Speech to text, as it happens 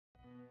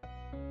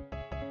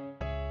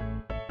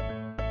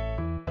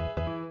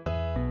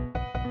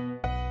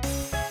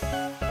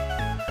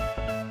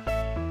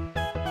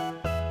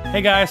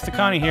Hey guys,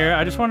 Takani here.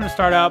 I just wanted to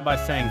start out by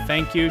saying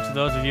thank you to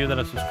those of you that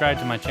have subscribed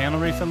to my channel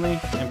recently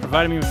and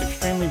provided me with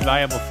extremely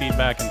valuable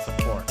feedback and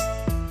support.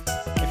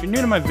 If you're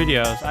new to my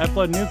videos, I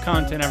upload new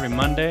content every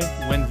Monday,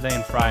 Wednesday,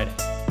 and Friday.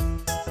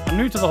 I'm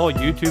new to the whole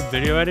YouTube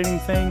video editing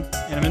thing,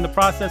 and I'm in the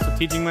process of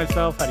teaching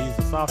myself how to use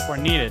the software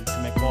needed to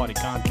make quality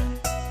content.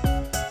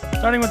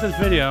 Starting with this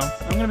video,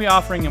 I'm going to be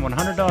offering a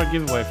 $100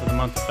 giveaway for the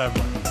month of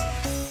February.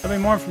 There'll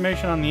be more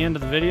information on the end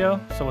of the video,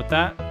 so with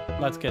that,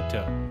 let's get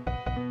to it.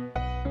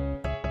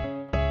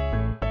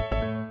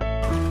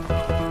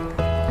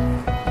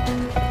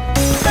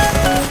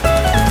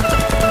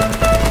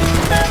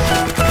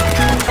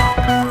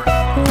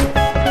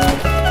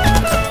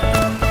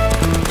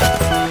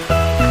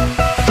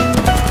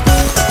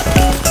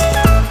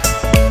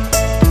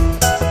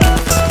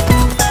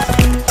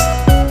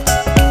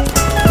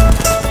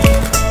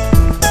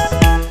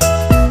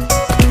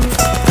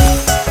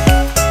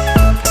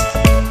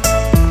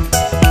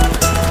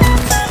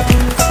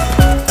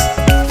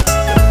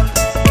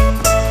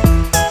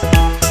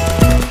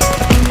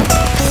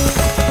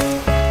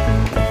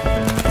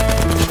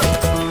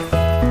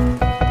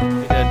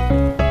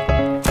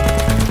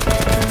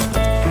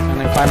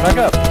 Climb back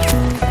up.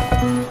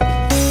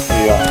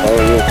 Yeah, how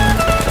are you?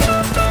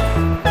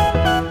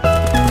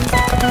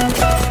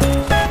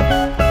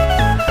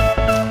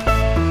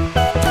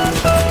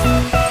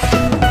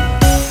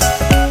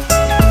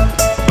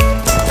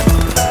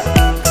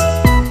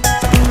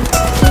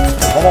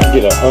 I don't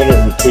get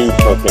 102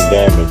 fucking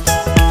damage.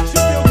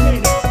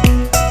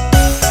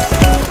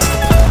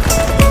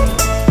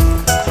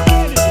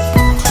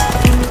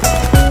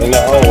 In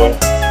that hallway.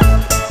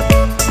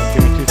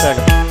 Give me 2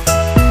 seconds.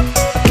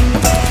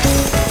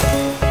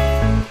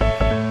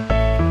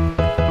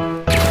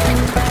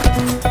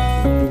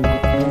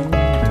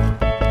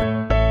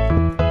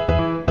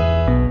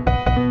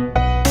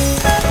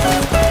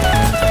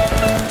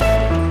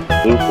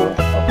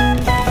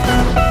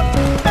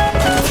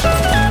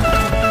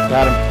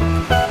 Got him.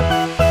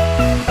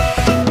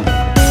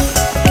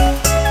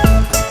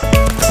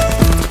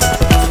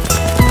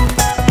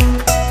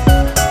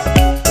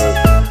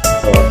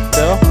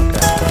 Still?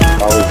 Okay.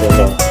 I was in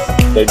there.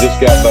 They just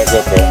got back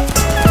up there.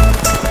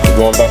 They're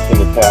going back in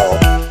the tower.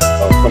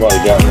 Oh, somebody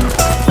got me.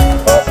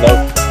 Oh, no.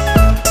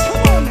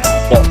 Come on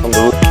now. Got from the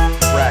roof.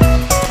 Rex.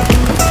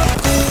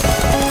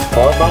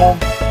 Farbomb?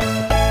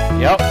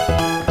 Yep.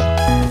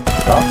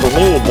 Not for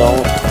me, it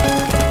don't.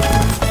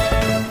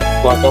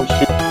 It's like I'm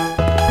shooting.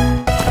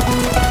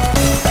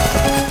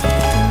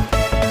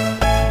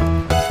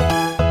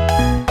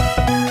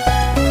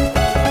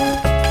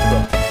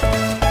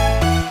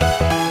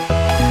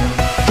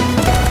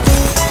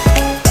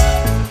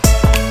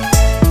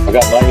 I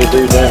got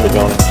 93 damage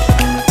on it.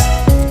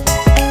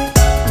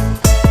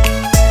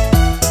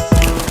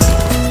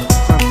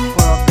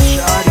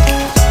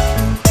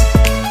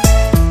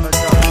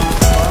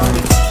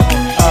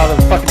 Oh,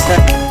 the fucking tech.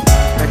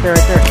 Right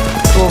there.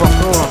 Two of them.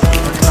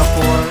 Bringing up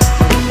for.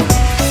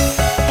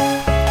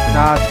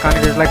 Nah, it's kind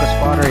of just like a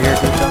spotter here,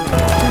 dude.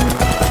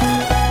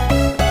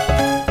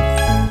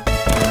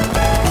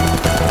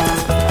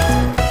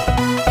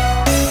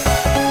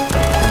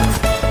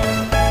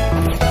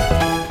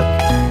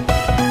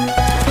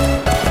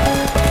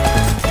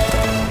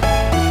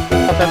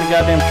 At the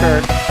goddamn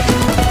church.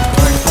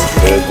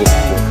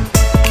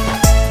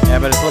 Yeah,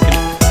 but it's looking.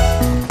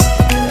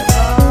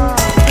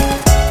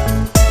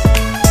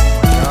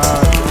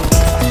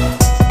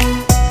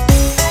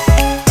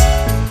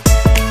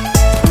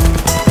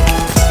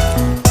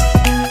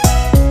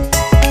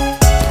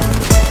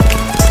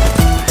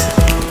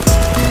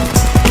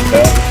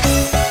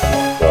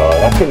 God,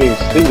 I couldn't even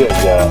see that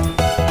guy.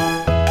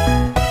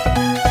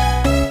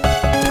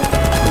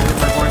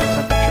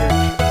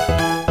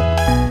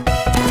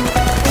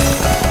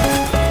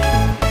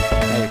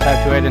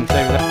 I didn't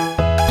save that.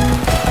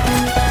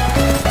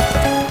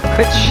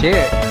 Good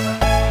shit.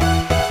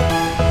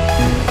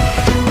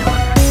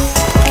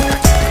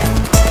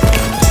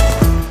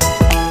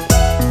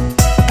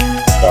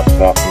 Got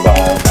shot from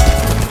behind.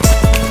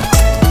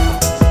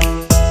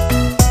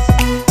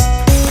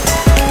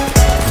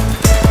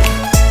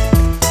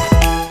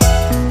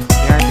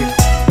 Behind you.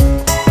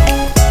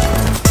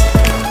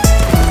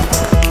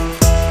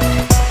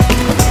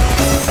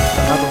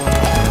 Another one.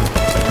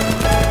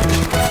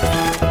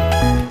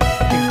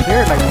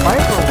 Clear like 5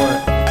 or what?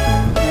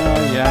 Oh,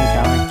 yeah, I'm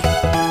counting.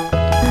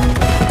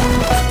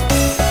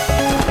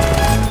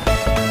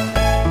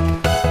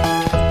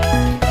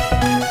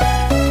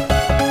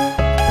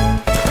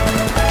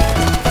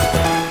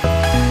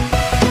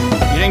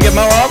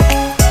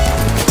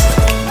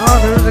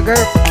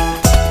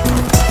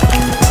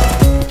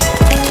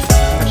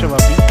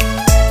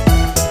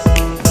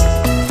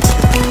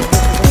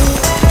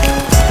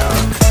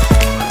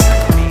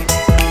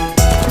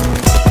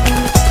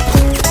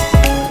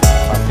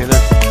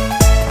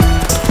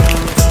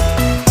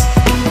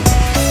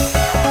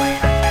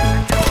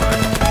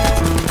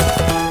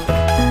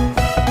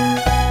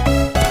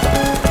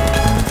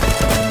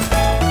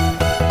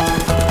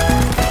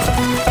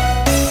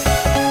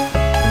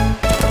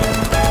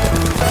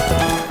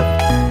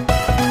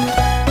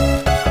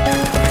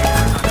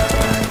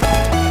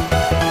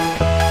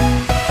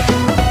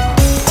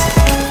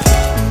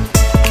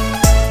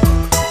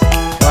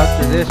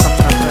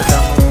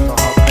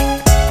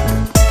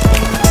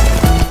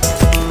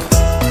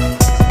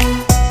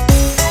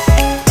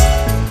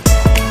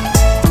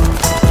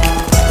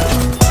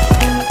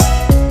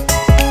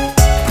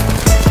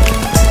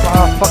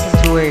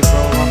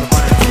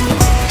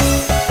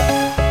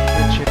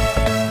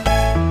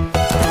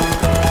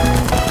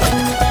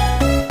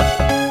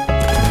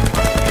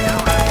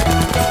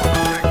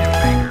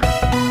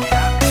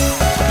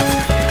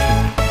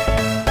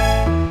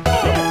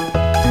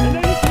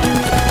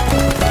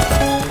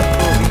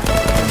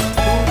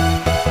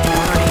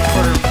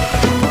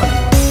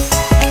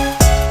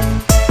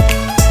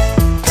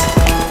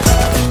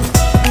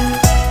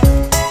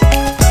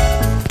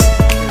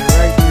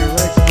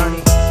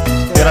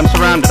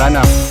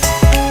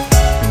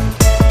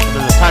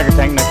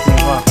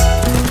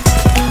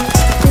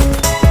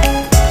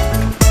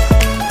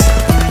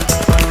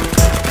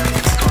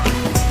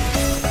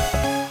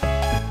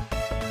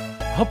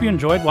 hope you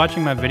enjoyed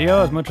watching my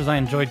video as much as I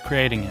enjoyed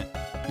creating it.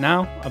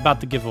 Now,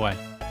 about the giveaway.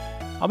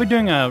 I'll be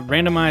doing a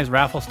randomized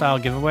raffle style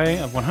giveaway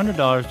of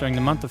 $100 during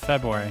the month of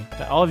February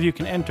that all of you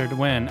can enter to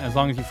win as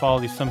long as you follow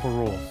these simple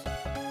rules.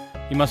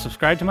 You must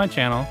subscribe to my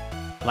channel,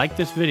 like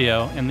this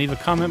video, and leave a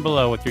comment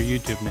below with your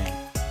YouTube name.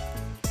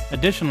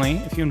 Additionally,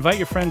 if you invite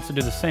your friends to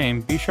do the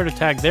same, be sure to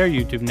tag their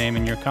YouTube name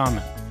in your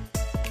comment.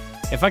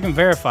 If I can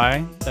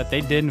verify that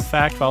they did in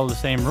fact follow the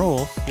same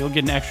rules, you'll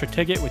get an extra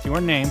ticket with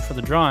your name for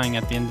the drawing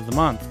at the end of the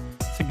month,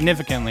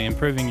 significantly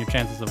improving your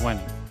chances of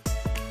winning.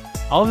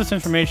 All of this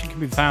information can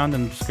be found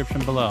in the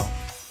description below.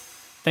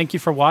 Thank you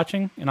for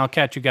watching, and I'll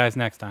catch you guys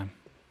next time.